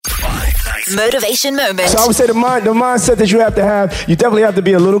Motivation moment. So I would say the mindset that you definitely have to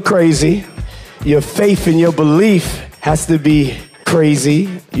be a little crazy. Your faith and your belief has to be crazy.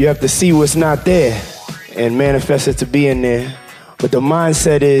 You have to see what's not there and manifest it to be in there. But the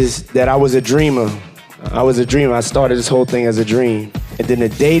mindset is that I was a dreamer. I started this whole thing as a dream. And then the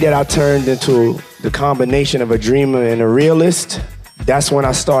day that I turned into the combination of a dreamer and a realist, that's when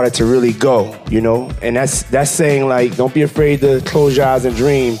I started to really go, you know? And that's saying, like, don't be afraid to close your eyes and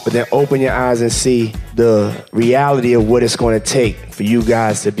dream, but then open your eyes and see the reality of what it's going to take for you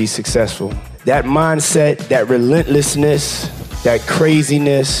guys to be successful. That mindset, that relentlessness, that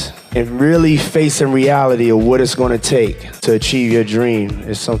craziness, and really facing reality of what it's going to take to achieve your dream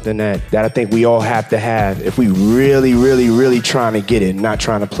is something that I think we all have to have if we really, really, really trying to get it, not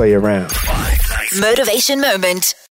trying to play around. Motivation moment.